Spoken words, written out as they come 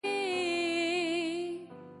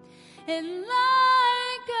and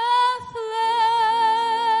like a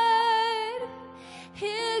flood,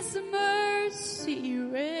 His mercy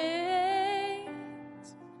reigns,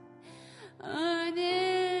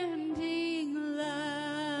 unending love.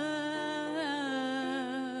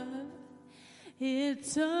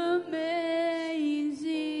 It's amazing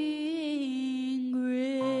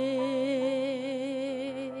grace.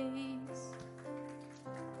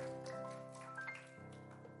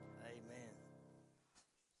 Amen.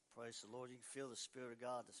 Praise the Lord. You can feel the Spirit of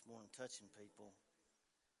God this morning touching people.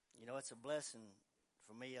 You know, it's a blessing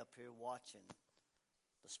for me up here watching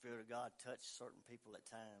the Spirit of God touch certain people at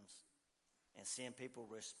times and seeing people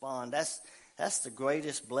respond. That's the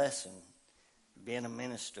greatest blessing. Being a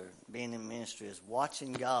minister, being in ministry, is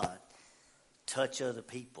watching God touch other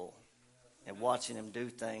people and watching Him do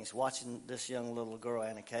things. Watching this young little girl,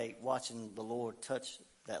 Anna Kate, watching the Lord touch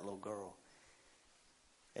that little girl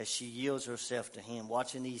as she yields herself to Him.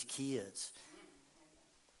 Watching these kids.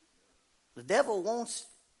 The devil wants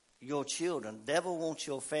your children. The devil wants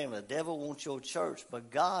your family. The devil wants your church. But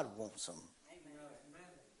God wants them.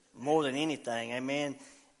 More than anything, amen.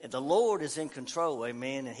 The Lord is in control,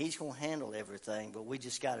 amen, and He's going to handle everything, but we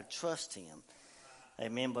just got to trust Him,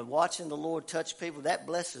 amen. But watching the Lord touch people, that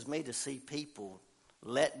blesses me to see people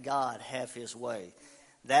let God have His way.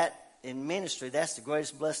 That, in ministry, that's the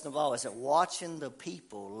greatest blessing of all, is that watching the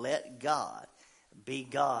people let God be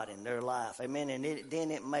God in their life, amen, and then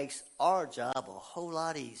it makes our job a whole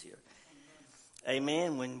lot easier.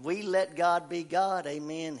 Amen. When we let God be God,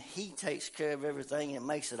 amen, He takes care of everything. It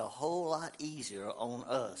makes it a whole lot easier on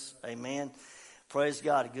us. Amen. Praise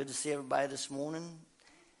God. Good to see everybody this morning.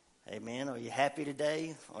 Amen. Are you happy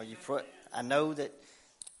today? Are you? I know that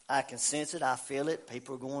I can sense it. I feel it.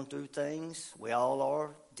 People are going through things. We all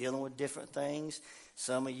are dealing with different things.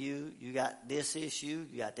 Some of you got this issue,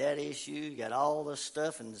 you got that issue, you got all this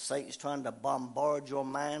stuff, and Satan's trying to bombard your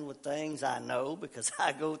mind with things. I know, because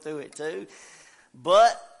I go through it too.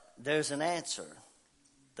 But there's an answer.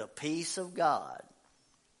 The peace of God.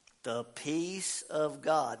 The peace of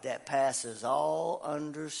God that passes all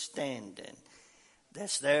understanding.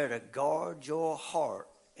 That's there to guard your heart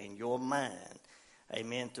and your mind.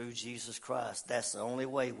 Amen. Through Jesus Christ. That's the only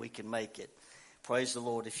way we can make it. Praise the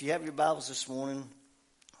Lord. If you have your Bibles this morning,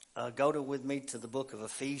 go with me to the book of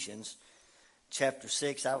Ephesians, chapter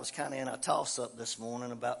 6. I was kind of in a toss-up this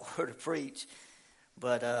morning about where to preach.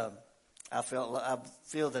 But I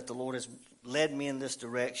feel that the Lord has led me in this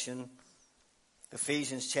direction.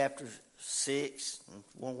 Ephesians chapter 6. I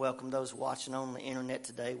want to welcome those watching on the internet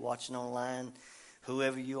today, watching online,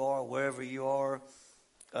 whoever you are, wherever you are.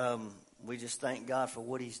 We just thank God for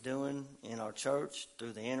what He's doing in our church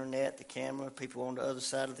through the internet, the camera, people on the other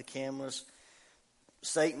side of the cameras.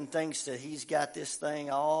 Satan thinks that he's got this thing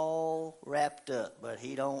all wrapped up, but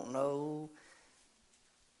he don't know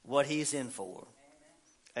what he's in for.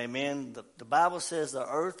 Amen. The Bible says the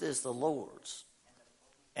earth is the Lord's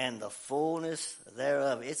and the fullness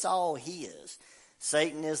thereof. It's all His.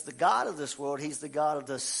 Satan is the god of this world. He's the god of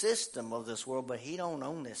the system of this world, but he don't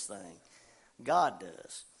own this thing. God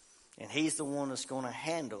does. And He's the one that's going to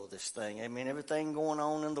handle this thing. Amen. Everything going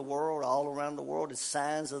on in the world, all around the world, is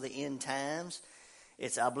signs of the end times.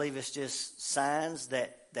 I believe it's just signs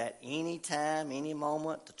that any time, any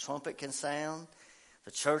moment, the trumpet can sound.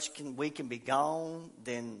 The church we can be gone,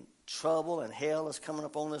 then trouble and hell is coming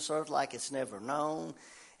up on this earth like it's never known,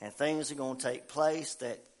 and things are going to take place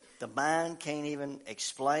that the mind can't even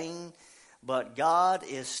explain, but God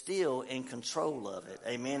is still in control of it.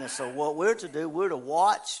 Amen. And so what we're to do, we're to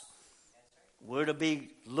watch, we're to be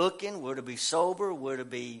looking, we're to be sober, we're to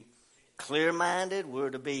be clear-minded, we're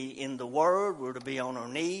to be in the Word, we're to be on our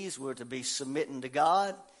knees, we're to be submitting to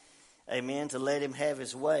God, amen, to let Him have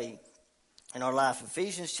His way in our life.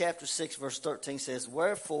 Ephesians chapter 6 verse 13 says,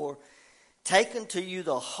 "Wherefore, take unto you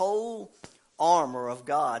the whole armor of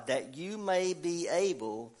God, that you may be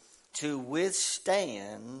able to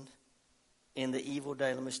withstand in the evil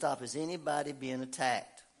day." Let me stop. Is anybody being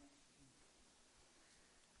attacked?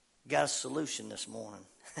 Got a solution this morning.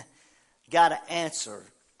 Got an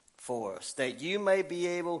answer for us, that you may be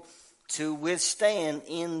able to withstand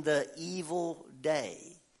in the evil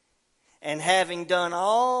day. And having done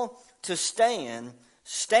all to stand,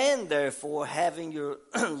 stand therefore, having your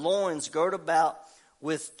loins girt about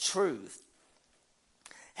with truth,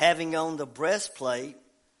 having on the breastplate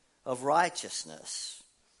of righteousness,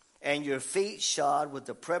 and your feet shod with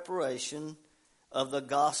the preparation of the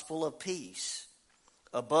gospel of peace.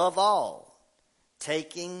 Above all,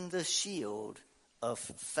 taking the shield of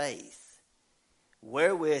faith,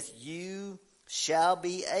 wherewith you shall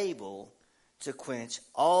be able to quench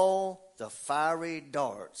all the fiery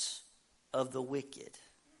darts of the wicked.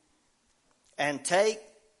 And take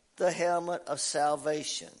the helmet of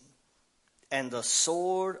salvation and the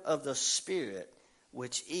sword of the Spirit,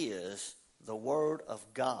 which is the word of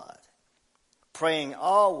God, praying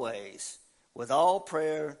always with all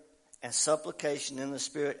prayer and supplication in the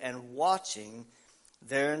Spirit, and watching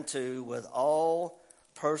thereunto with all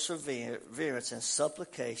perseverance and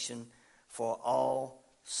supplication for all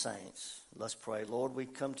saints. Let's pray. Lord, we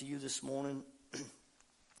come to you this morning.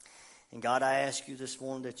 And God, I ask you this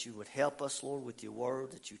morning that you would help us, Lord, with your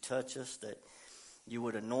word, that you touch us, that you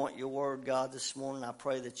would anoint your word, God, this morning. I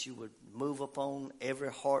pray that you would move upon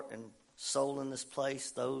every heart and soul in this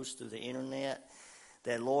place, those through the internet,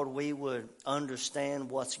 that, Lord, we would understand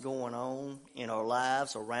what's going on in our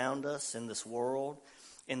lives, around us, in this world,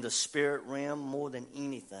 in the spirit realm more than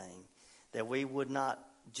anything, that we would not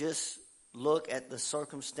just look at the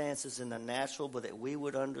circumstances in the natural, but that we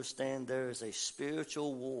would understand there is a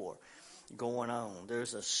spiritual war going on.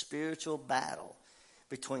 There's a spiritual battle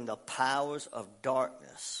between the powers of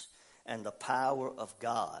darkness and the power of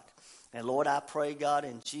God. And Lord, I pray, God,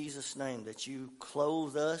 in Jesus' name, that you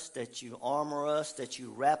clothe us, that you armor us, that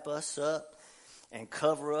you wrap us up and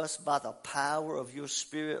cover us by the power of your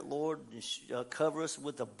Spirit, Lord. Cover us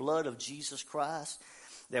with the blood of Jesus Christ,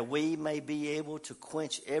 that we may be able to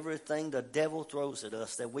quench everything the devil throws at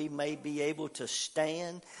us, that we may be able to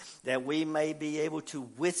stand, that we may be able to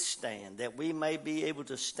withstand, that we may be able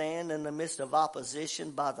to stand in the midst of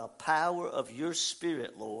opposition by the power of your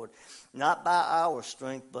Spirit, Lord, not by our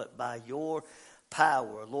strength, but by your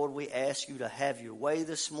power. Lord, we ask you to have your way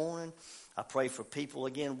this morning. I pray for people,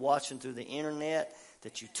 again, watching through the internet,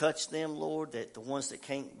 that you touch them, Lord, that the ones that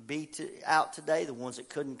can't be out today, the ones that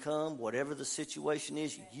couldn't come, whatever the situation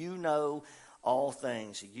is, you know all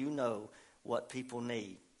things. You know what people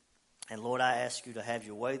need. And, Lord, I ask you to have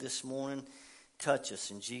your way this morning. Touch us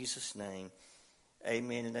in Jesus' name.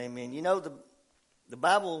 Amen and amen. You know, the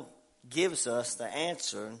Bible gives us the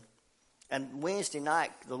answer. And Wednesday night,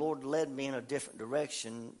 the Lord led me in a different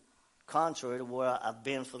direction, contrary to where I've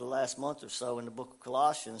been for the last month or so in the book of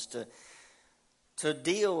Colossians, to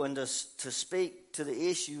deal and to speak to the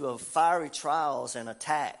issue of fiery trials and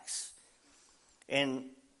attacks. And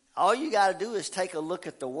all you got to do is take a look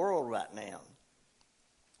at the world right now.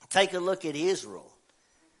 Take a look at Israel.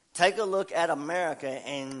 Take a look at America.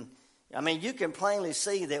 And, I mean, you can plainly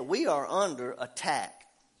see that we are under attack.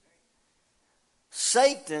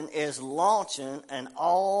 Satan is launching an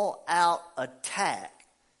all-out attack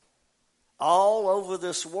all over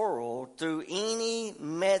this world through any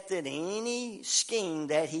method, any scheme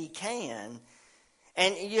that he can.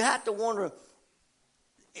 And you have to wonder,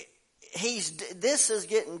 this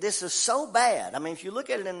is so bad. I mean, if you look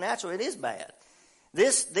at it in natural, it is bad.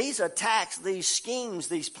 These attacks, these schemes,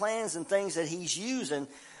 these plans and things that he's using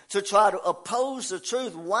to try to oppose the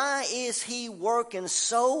truth. Why is he working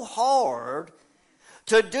so hard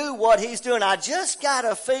to do what he's doing? I just got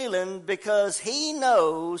a feeling because he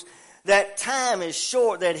knows that time is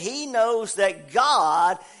short, that he knows that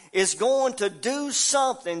God is going to do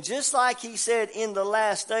something, just like he said in the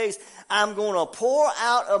last days, I'm going to pour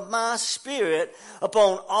out of my Spirit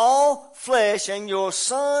upon all flesh, and your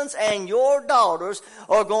sons and your daughters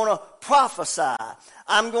are going to prophesy.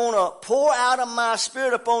 I'm going to pour out of my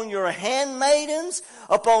Spirit upon your handmaidens,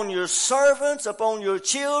 upon your servants, upon your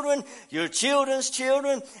children, your children's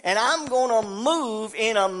children, and I'm going to move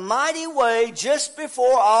in a mighty way just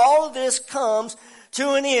before all of this comes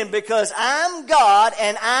to an end, because I'm God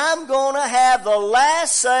and I'm going to have the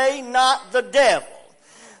last say, not the devil.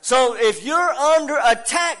 So if you're under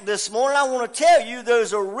attack this morning, I want to tell you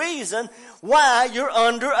there's a reason why you're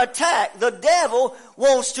under attack. The devil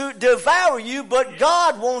wants to devour you, but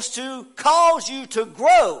God wants to cause you to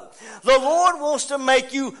grow. The Lord wants to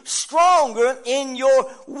make you stronger in your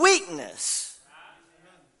weakness.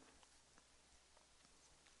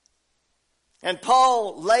 And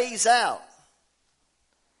Paul lays out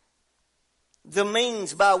the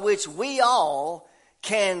means by which we all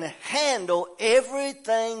can handle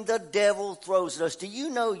everything the devil throws at us. Do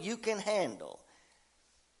you know you can handle?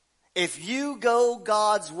 If you go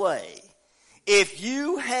God's way, if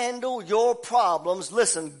you handle your problems,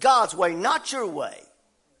 listen, God's way, not your way.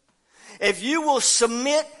 If you will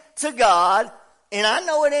submit to God, and I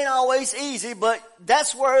know it ain't always easy, but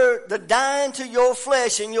that's where the dying to your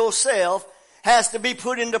flesh and yourself has to be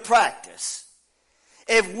put into practice.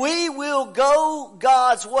 If we will go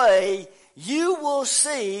God's way, you will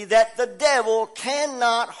see that the devil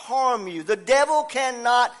cannot harm you. The devil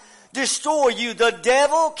cannot destroy you. The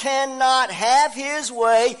devil cannot have his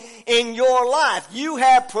way in your life. You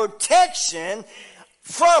have protection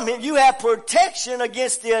from him. You have protection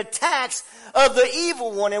against the attacks of the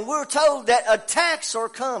evil one. And we're told that attacks are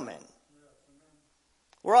coming.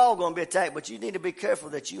 We're all going to be attacked, but you need to be careful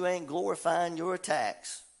that you ain't glorifying your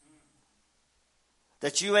attacks.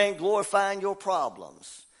 That you ain't glorifying your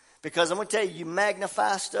problems. Because I'm going to tell you, you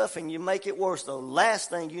magnify stuff and you make it worse. The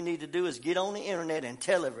last thing you need to do is get on the internet and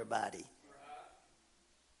tell everybody.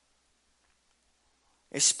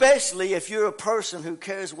 Especially if you're a person who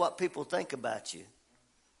cares what people think about you.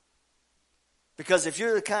 Because if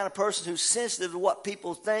you're the kind of person who's sensitive to what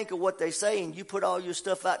people think or what they say and you put all your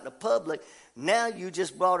stuff out in the public, now you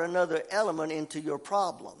just brought another element into your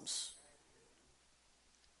problems.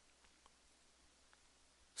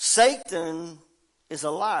 Satan is a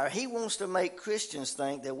liar. He wants to make Christians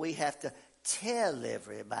think that we have to tell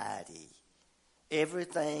everybody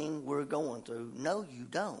everything we're going through. No, you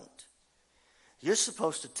don't. You're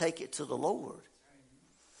supposed to take it to the Lord.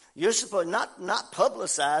 You're supposed not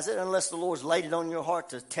publicize it unless the Lord's laid it on your heart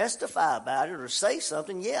to testify about it or say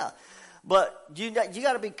something, yeah. But you got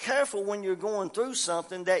to be careful when you're going through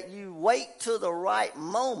something that you wait till the right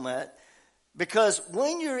moment, because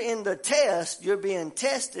when you're in the test, you're being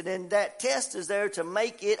tested, and that test is there to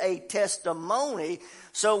make it a testimony.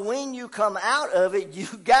 So when you come out of it, you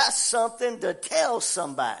got something to tell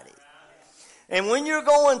somebody. And when you're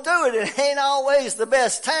going through it, it ain't always the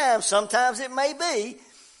best time. Sometimes it may be.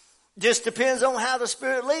 Just depends on how the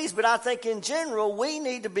Spirit leads. But I think in general, we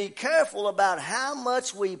need to be careful about how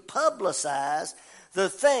much we publicize the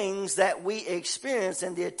things that we experience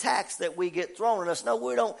and the attacks that we get thrown at us. No,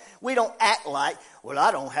 we don't act like, well,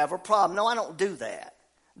 I don't have a problem. No, I don't do that.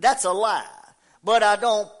 That's a lie. But I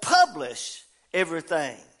don't publish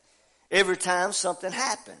everything every time something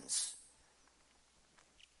happens.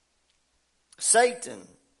 Satan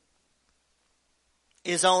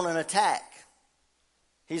is on an attack.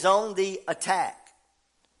 He's on the attack.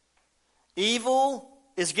 Evil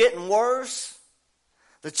is getting worse.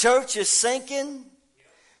 The church is sinking.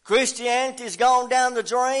 Christianity has gone down the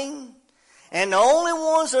drain. And the only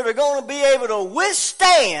ones that are going to be able to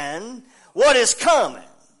withstand what is coming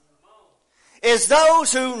is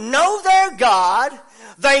those who know their God.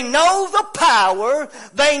 They know the power.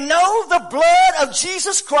 They know the blood of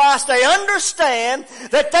Jesus Christ. They understand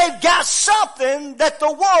that they've got something that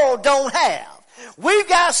the world don't have. We've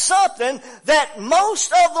got something that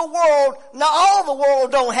most of the world, not all the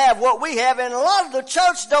world don't have what we have, and a lot of the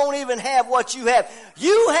church don't even have what you have.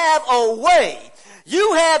 You have a way.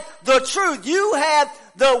 You have the truth. You have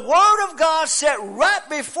the Word of God set right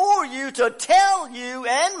before you to tell you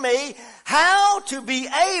and me how to be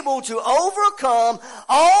able to overcome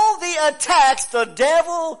all the attacks the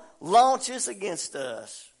devil launches against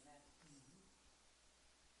us.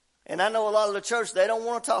 And I know a lot of the church, they don't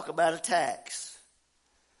want to talk about attacks.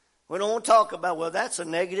 We don't want to talk about, well, that's a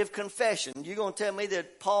negative confession. You're going to tell me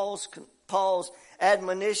that Paul's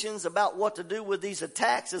admonitions about what to do with these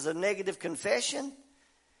attacks is a negative confession?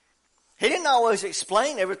 He didn't always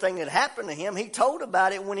explain everything that happened to him. He told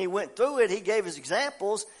about it when he went through it. He gave his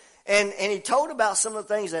examples, and he told about some of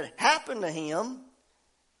the things that happened to him.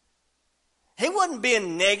 He wasn't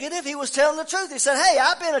being negative. He was telling the truth. He said, hey,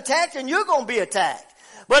 I've been attacked and you're going to be attacked.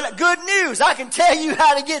 But good news, I can tell you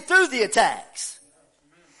how to get through the attacks.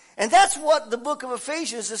 And that's what the book of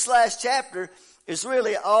Ephesians, this last chapter, is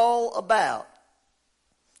really all about.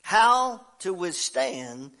 How to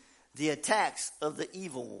withstand the attacks of the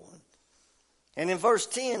evil one. And in verse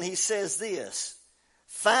 10, he says this,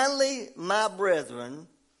 finally, my brethren,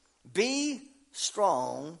 be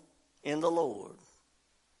strong in the Lord.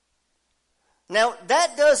 Now,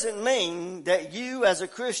 that doesn't mean that you as a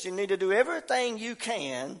Christian need to do everything you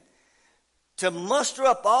can to muster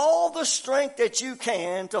up all the strength that you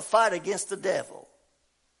can to fight against the devil.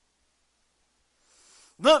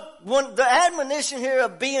 Look, when the admonition here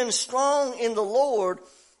of being strong in the Lord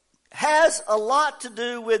has a lot to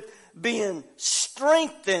do with being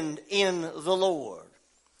strengthened in the Lord.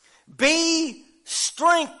 Be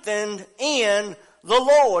strengthened in the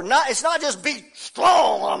Lord. It's not just be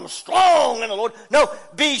strong, I'm strong in the Lord. No,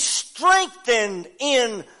 be strengthened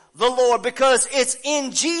in the Lord, because it's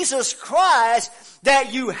in Jesus Christ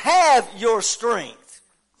that you have your strength.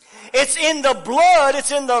 It's in the blood,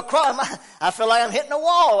 it's in the cross. I feel like I'm hitting a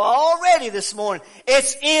wall already this morning.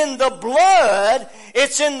 It's in the blood,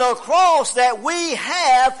 it's in the cross that we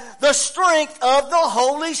have the strength of the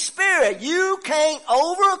Holy Spirit. You can't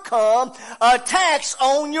overcome attacks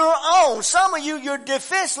on your own. Some of you, you're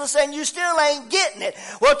defenseless and you still ain't getting it.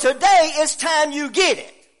 Well, today it's time you get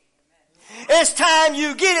it. It's time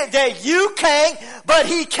you get it that you can't, but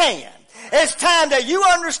He can. It's time that you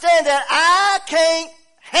understand that I can't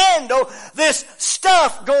handle this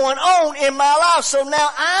stuff going on in my life. So now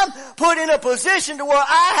I'm put in a position to where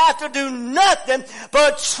I have to do nothing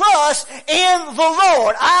but trust in the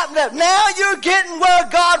Lord. Now you're getting where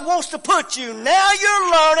God wants to put you. Now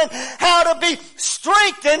you're learning how to be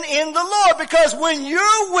strengthened in the Lord, because when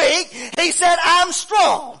you're weak, He said, I'm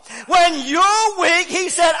strong. When you're weak, He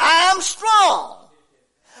said, I'm strong.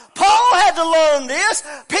 Paul had to learn this.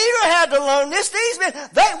 Peter had to learn this. These men,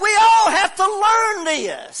 we all have to learn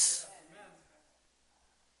this.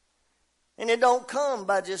 And it don't come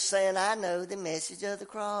by just saying, I know the message of the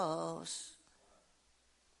cross.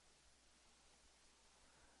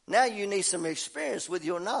 Now you need some experience with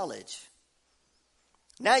your knowledge.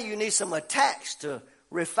 Now you need some attacks to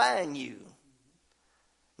refine you.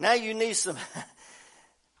 Now you need some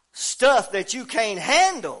stuff that you can't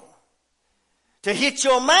handle to hit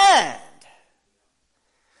your mind.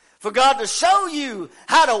 For God to show you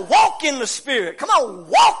how to walk in the Spirit. Come on,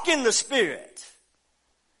 walk in the Spirit.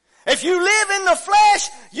 If you live in the flesh,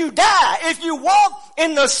 you die. If you walk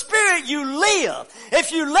in the Spirit, you live.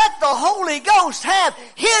 If you let the Holy Ghost have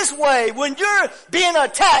His way when you're being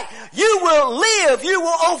attacked, you will live. You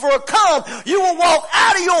will overcome. You will walk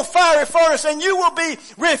out of your fiery furnace, and you will be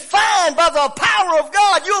refined by the power of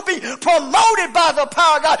God. You'll be promoted by the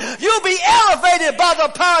power of God. You'll be elevated by the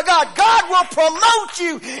power of God. God will promote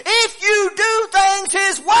you if you do things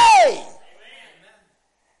His way.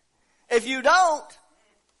 If you don't,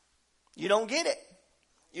 you don't get it.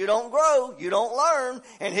 You don't grow. You don't learn.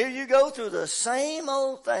 And here you go through the same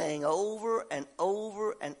old thing over and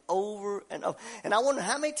over and over and over. And I wonder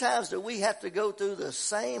how many times do we have to go through the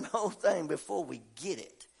same old thing before we get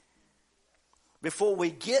it? Before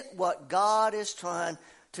we get what God is trying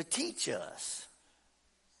to teach us.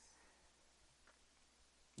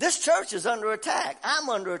 This church is under attack. I'm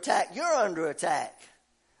under attack. You're under attack.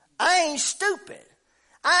 I ain't stupid.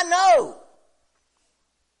 I know.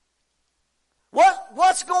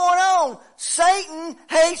 What's going on? Satan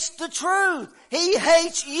hates the truth. He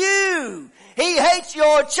hates you. He hates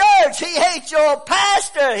your church. He hates your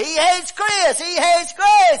pastor. He hates Chris. He hates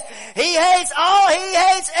Grace. He hates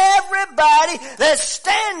everybody that's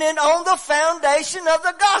standing on the foundation of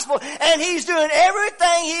the gospel. And he's doing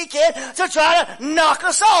everything he can to try to knock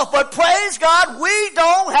us off. But praise God, we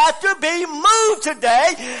don't have to be moved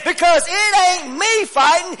today, because it ain't me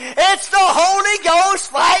fighting. It's the Holy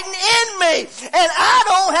Ghost fighting in me. And I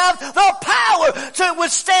don't have the power to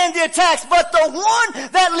withstand the attacks, but the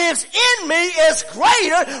one that lives in me is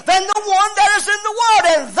greater than the one that is in the world.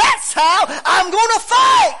 And that's how I'm going to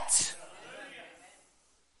fight.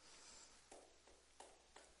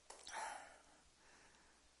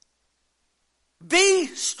 Be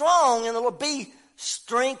strong in the Lord. Be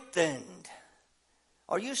strengthened.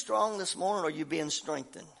 Are you strong this morning, or are you being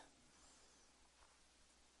strengthened?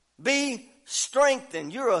 Be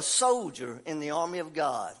strengthened. You're a soldier in the army of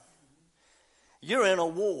God. You're in a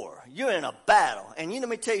war. You're in a battle. And let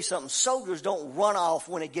me tell you something. Soldiers don't run off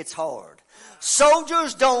when it gets hard.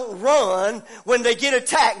 Soldiers don't run when they get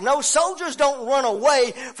attacked. No, soldiers don't run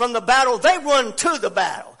away from the battle. They run to the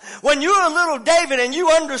battle. When you're a little David and you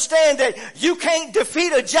understand that you can't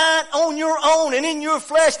defeat a giant on your own and in your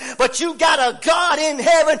flesh, but you got a God in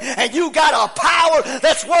heaven and you got a power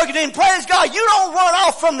that's working in. Praise God. You don't run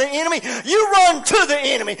off from the enemy. You run to the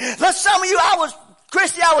enemy. Some of you,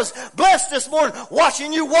 Christy, I was blessed this morning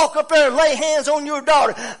watching you walk up there and lay hands on your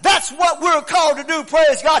daughter. That's what we're called to do,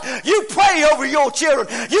 praise God. You pray over your children.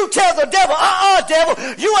 You tell the devil, devil,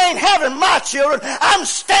 you ain't having my children. I'm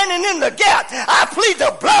standing in the gap. I plead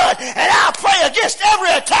the blood and I pray against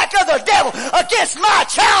every attack of the devil against my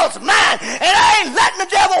child's mind. And I ain't letting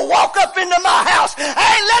the devil walk up into my house. I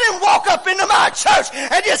ain't letting him walk up into my church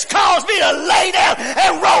and just cause me to lay down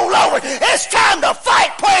and roll over. It's time to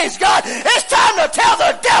fight, praise God. It's time to tell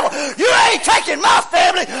the devil, you ain't taking my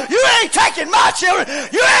family, you ain't taking my children,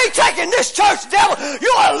 you ain't taking this church, devil.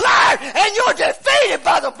 You're a liar and you're defeated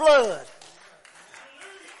by the blood.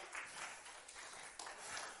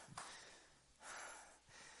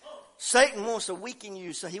 Satan wants to weaken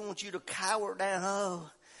you, so he wants you to cower down,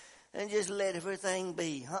 and just let everything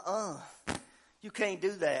be. You can't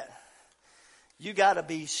do that. You got to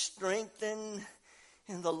be strengthened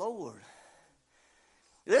in the Lord.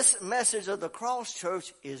 This message of the cross,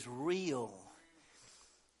 church, is real.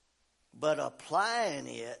 But applying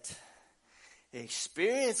it,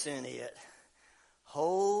 experiencing it,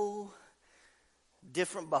 whole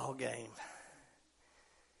different ball game.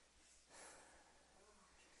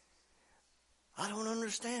 I don't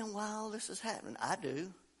understand why all this is happening. I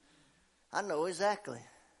do. I know exactly.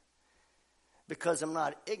 Because I'm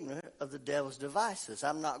not ignorant of the devil's devices.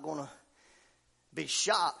 I'm not going to be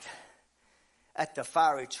shocked at the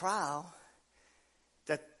fiery trial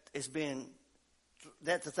that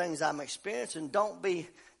the things I'm experiencing. Don't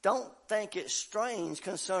think it's strange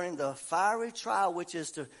concerning the fiery trial, which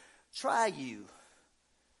is to try you.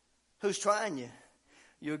 Who's trying you?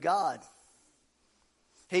 Your God.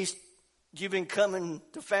 You've been coming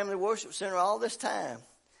to Family Worship Center all this time.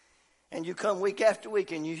 And you come week after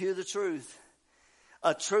week and you hear the truth.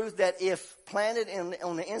 A truth that if planted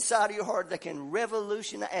on the inside of your heart, that can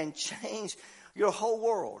revolutionize and change your whole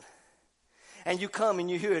world. And you come and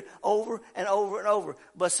you hear it over and over and over.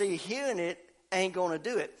 But see, hearing it ain't going to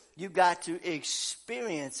do it. You got to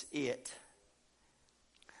experience it.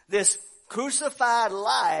 This crucified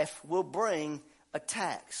life will bring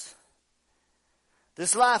attacks.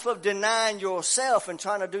 This life of denying yourself and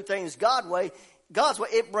trying to do things God's way,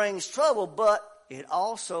 it brings trouble, but it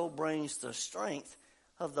also brings the strength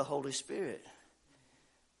of the Holy Spirit.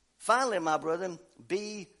 Finally, my brethren,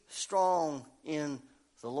 be strong in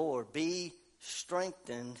the Lord. Be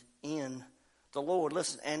strengthened in the Lord.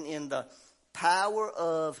 Listen, and in the power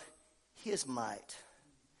of His might.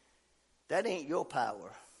 That ain't your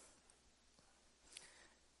power.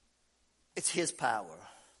 It's His power.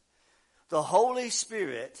 The Holy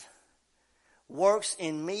Spirit works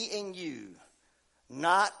in me and you,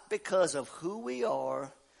 not because of who we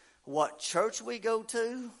are, what church we go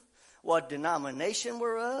to, what denomination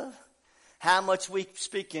we're of, how much we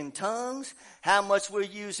speak in tongues, how much we're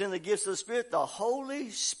using the gifts of the Spirit. The Holy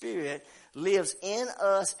Spirit lives in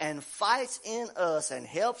us and fights in us and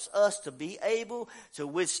helps us to be able to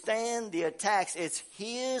withstand the attacks. It's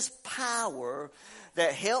His power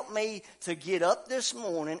that helped me to get up this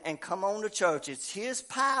morning and come on to church. It's His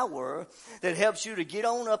power that helps you to get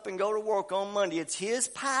on up and go to work on Monday. It's His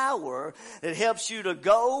power that helps you to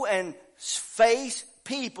go and face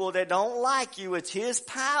people that don't like you. It's His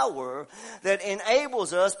power that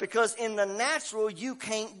enables us, because in the natural you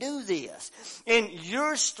can't do this. In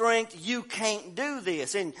your strength you can't do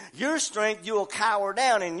this. In your strength you'll cower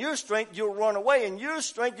down. In your strength you'll run away. In your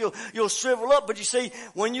strength you'll shrivel up. But you see,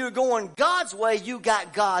 when you're going God's way, you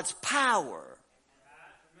got God's power.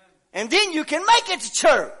 And then you can make it to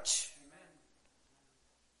church.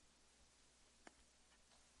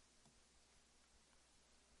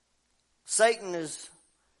 Satan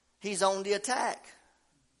he's on the attack.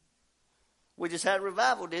 We just had a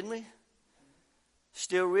revival, didn't we?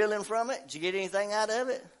 Still reeling from it? Did you get anything out of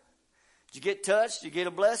it? Did you get touched? Did you get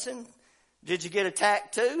a blessing? Did you get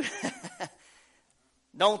attacked too?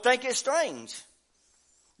 Don't think it's strange.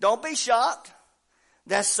 Don't be shocked.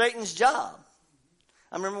 That's Satan's job.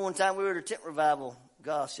 I remember one time we were at a tent revival.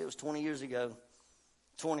 Gosh, it was 20 years ago.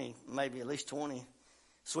 20, maybe at least 20.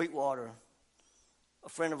 Sweetwater. A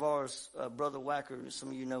friend of ours, Brother Wacker, some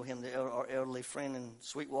of you know him, our elderly friend in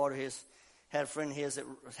Sweetwater, had a friend of his that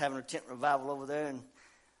was having a tent revival over there. And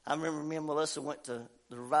I remember me and Melissa went to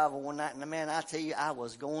the revival one night, and man, I tell you, I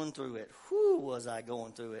was going through it. Whew, was I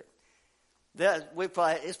going through it.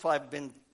 It's probably been